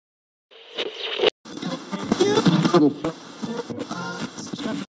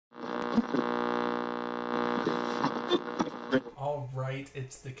Alright,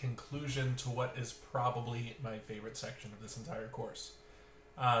 it's the conclusion to what is probably my favorite section of this entire course.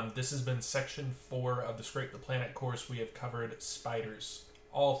 This has been section 4 of the Scrape the Planet course. We have covered spiders,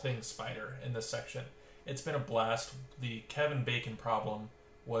 all things spider in this section. It's been a blast. The Kevin Bacon problem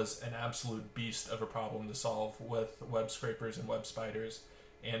was an absolute beast of a problem to solve with web scrapers and web spiders,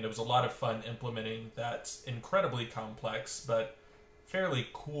 and it was a lot of fun implementing that incredibly complex but fairly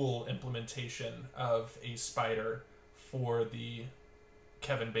cool implementation of a spider for the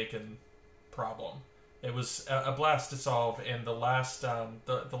Kevin Bacon problem. It was a blast to solve, and the last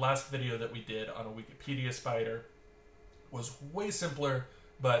video that we did on a Wikipedia spider was way simpler,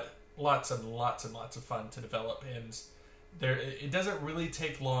 but lots and lots and lots of fun to develop. And it doesn't really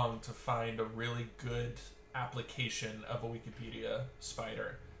take long to find a really good application of a Wikipedia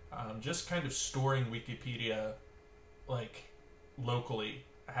spider. Just kind of storing Wikipedia like locally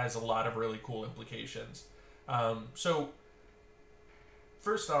has a lot of really cool implications. So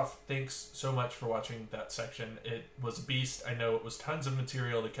first off, thanks so much for watching that section. It was a beast. I know it was tons of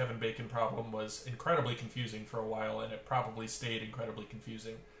material. The Kevin Bacon problem was incredibly confusing for a while, and it probably stayed incredibly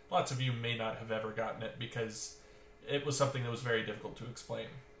confusing. Lots of you may not have ever gotten it because it was something that was very difficult to explain.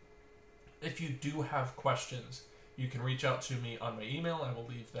 If you do have questions, you can reach out to me on my email. I will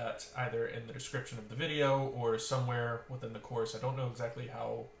leave that either in the description of the video or somewhere within the course. I don't know exactly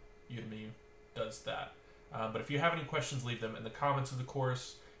how Udemy does that. But if you have any questions, leave them in the comments of the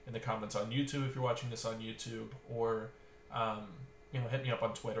course, in the comments on YouTube if you're watching this on YouTube, or hit me up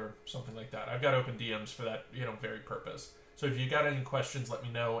on Twitter, something like that. I've got open DMs for that very purpose. So if you got any questions, let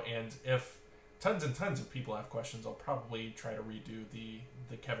me know. And if tons and tons of people have questions, I'll probably try to redo the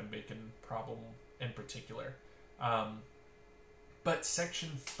Kevin Bacon problem in particular. But section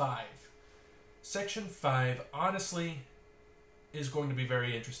 5. Section 5, honestly, is going to be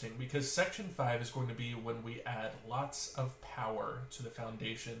very interesting, because section 5 is going to be when we add lots of power to the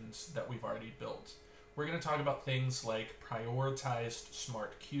foundations that we've already built. We're going to talk about things like prioritized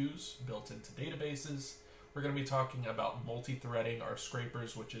smart queues built into databases. We're going to be talking about multi-threading our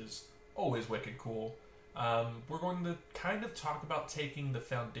scrapers, which is always wicked cool. We're going to kind of talk about taking the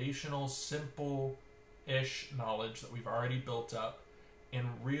foundational, simple-ish knowledge that we've already built up and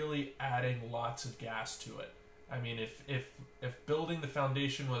really adding lots of gas to it. I mean, if building the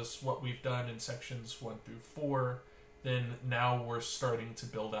foundation was what we've done in sections 1 through 4, then now we're starting to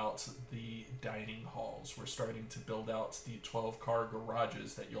build out the dining halls. We're starting to build out the 12-car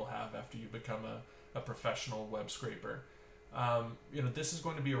garages that you'll have after you become a professional web scraper. This is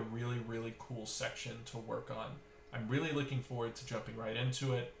going to be a really, really cool section to work on. I'm really looking forward to jumping right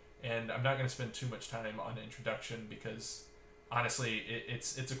into it, and I'm not going to spend too much time on introduction because honestly,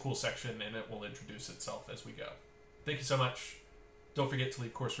 it's a cool section, and it will introduce itself as we go. Thank you so much. Don't forget to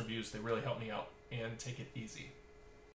leave course reviews. They really help me out. And take it easy.